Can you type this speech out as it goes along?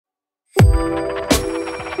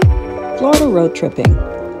Florida road tripping.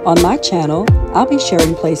 On my channel, I'll be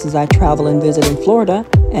sharing places I travel and visit in Florida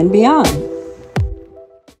and beyond.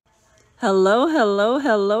 Hello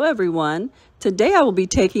everyone. Today I will be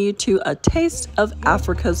taking you to a taste of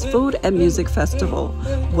Africa's food and music festival.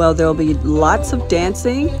 Well, there'll be lots of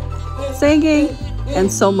dancing, singing,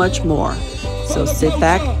 and so much more. So sit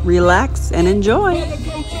back, relax, and enjoy.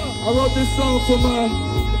 I wrote this song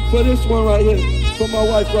for this one right here, for my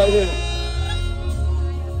wife right here.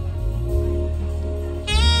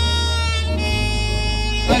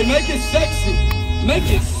 Hey, make it sexy. Make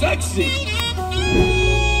it sexy.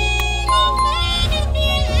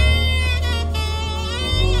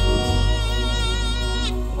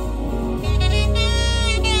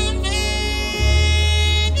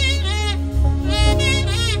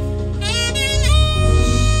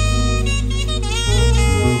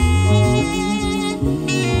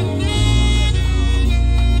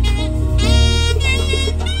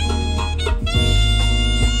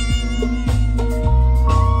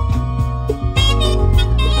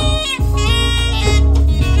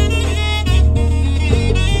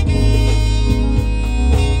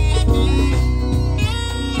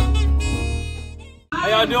 How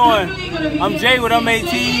y'all doing? I'm Jay with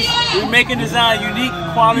M.A.T. We make and design unique,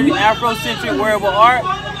 quality, Afrocentric wearable art.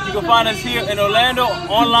 You can find us here in Orlando,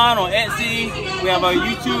 online on Etsy. We have our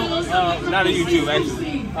YouTube, not a YouTube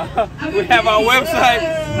actually. We have our website,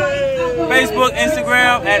 Facebook,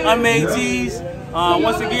 Instagram at M.A.T's.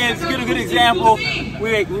 Once again, to get a good example,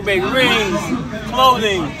 we make rings,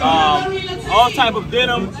 clothing, all type of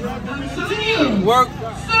denim, work.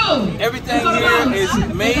 Everything here is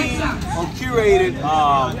made or curated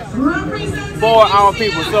for our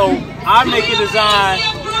people. So I make a design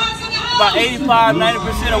about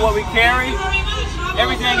 85–90% of what we carry.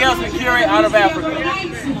 Everything else we curate out of Africa.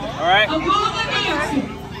 All right.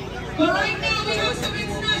 But right now we have some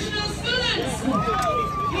international students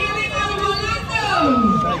healing out of Orlando.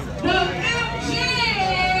 The MJ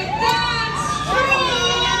Dance Troupe.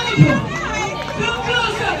 Come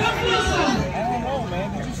closer, come closer.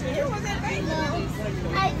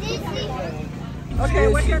 Okay,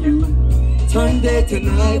 what's your name? Turn day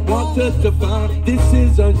tonight, want us to find this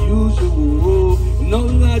is unusual. No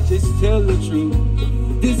lie, just tell the truth.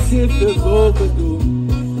 This shit feels overdue.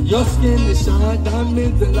 Your skin is shine,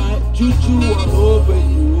 diamonds and light, juju all over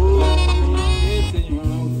you.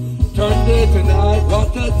 Turn day tonight,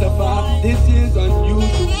 want us to find this is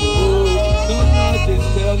unusual. No lie, just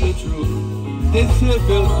tell the truth. This shit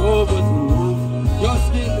feels overdue. Your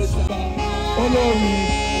skin is shine. Oh Lord.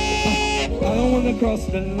 I don't wanna cross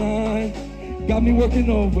the line. Got me working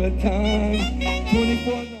overtime.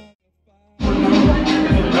 24/9.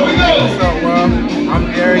 What's up, world? I'm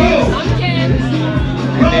Aries. I'm Ken.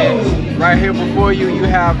 And then right here before you, you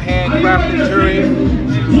have handcrafted jewelry.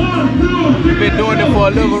 We've been doing it for a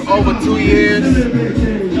little over 2 years.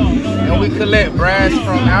 And we collect brass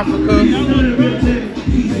from Africa.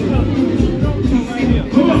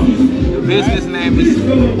 The business name is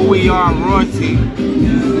Who We Are Royalty.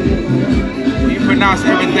 We pronounce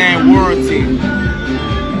everything royalty.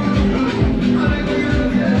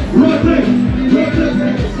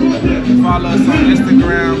 Follow us on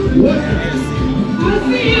Instagram.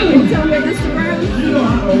 Tell me Instagram.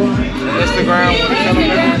 Instagram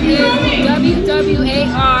is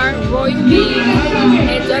WWAR Royal Bees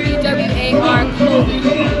and WWAR Clothing.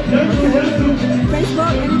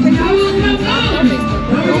 Facebook, anything else?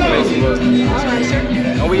 No Facebook. All right, sure.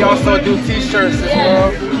 And we also do t-shirts as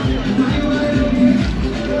well.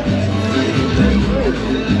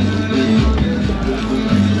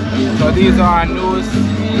 So these are our newest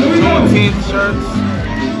Juneteenth shirts.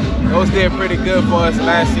 Those did pretty good for us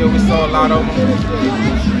last year. We sold a lot of them.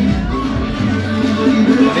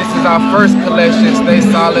 This is our first collection, Stay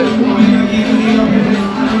Solid.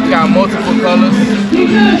 We got multiple colors.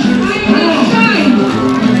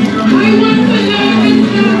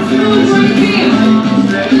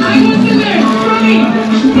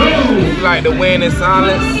 We like to win in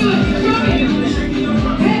silence.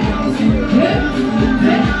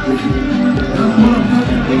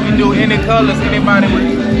 If you do any colors, anybody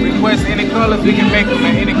request any colors, we can make them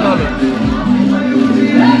in any color.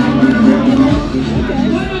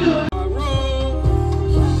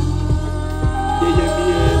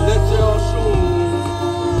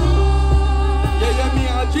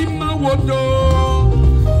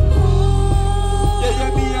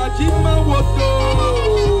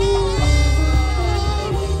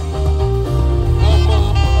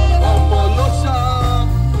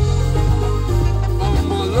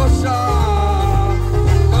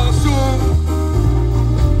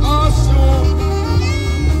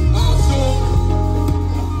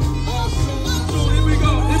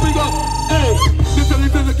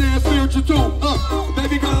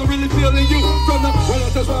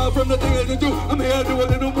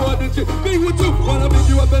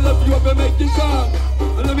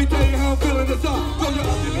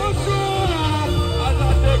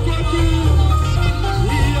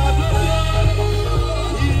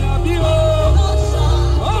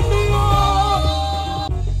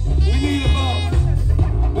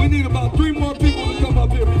 need about 3 more people to come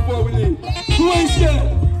up here before we leave. Who ain't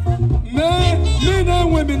scared? Men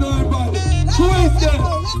and women are invited. Who ain't scared?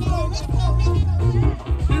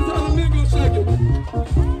 Here's how the men gonna shake it.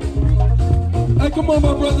 Hey, come on,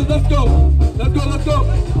 my brothers, let's go. Let's go, let's go.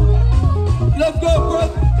 Let's go,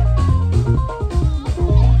 brother.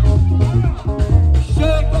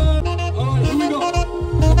 Shake on. All right, here we go.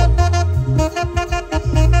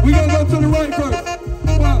 We gotta go to the right first.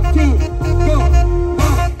 1, 2, go.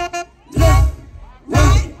 Right, left,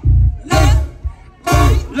 right, left,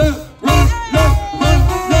 right, left, right, left,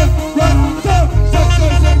 right, left, right. Shake,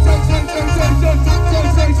 shake, shake, shake, shake, shake, shake,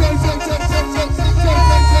 shake, shake, shake, shake, shake, shake,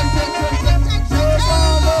 shake, shake, shake, shake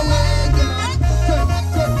all the way down. Shake,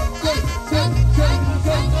 shake, shake, shake, shake,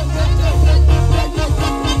 shake,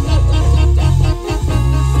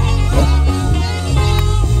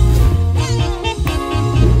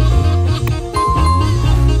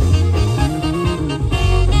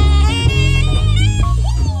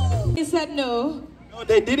 said no. No,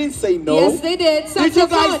 they didn't say no. Yes, they did. Did you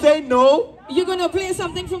guys say no? You're gonna play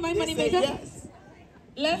something from my They moneymaker? said yes.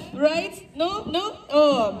 Left, right, no, no.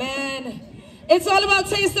 Oh man, it's all about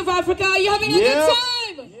Taste of Africa. Are you having a good time?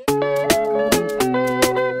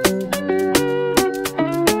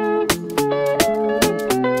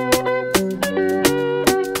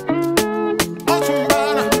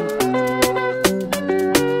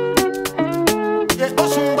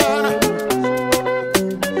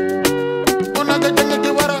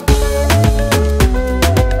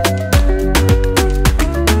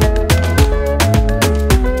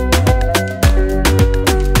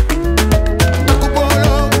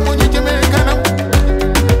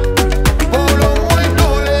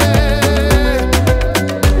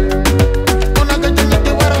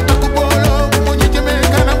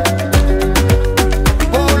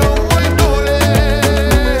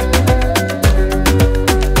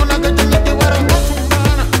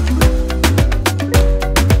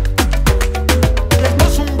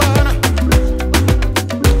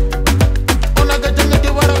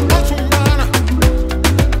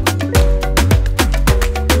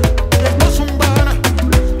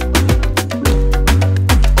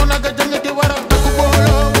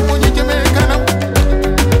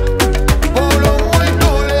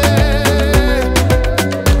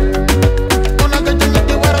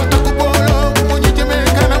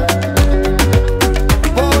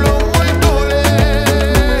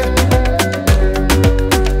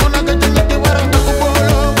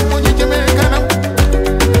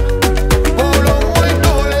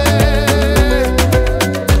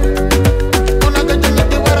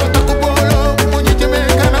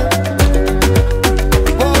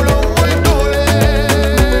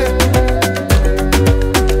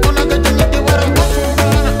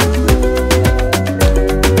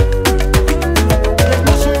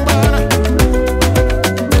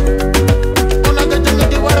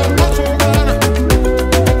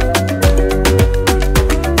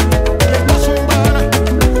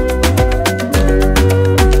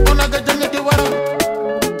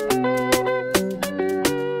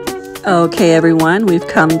 Okay everyone, we've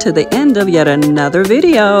come to the end of yet another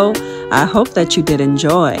video. I hope that you did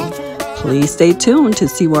enjoy. Please stay tuned to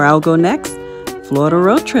see where I'll go next. Florida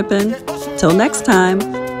road tripping. Till next time,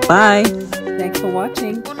 bye. Thanks for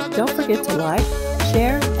watching. Don't forget to like,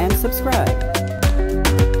 share, and subscribe.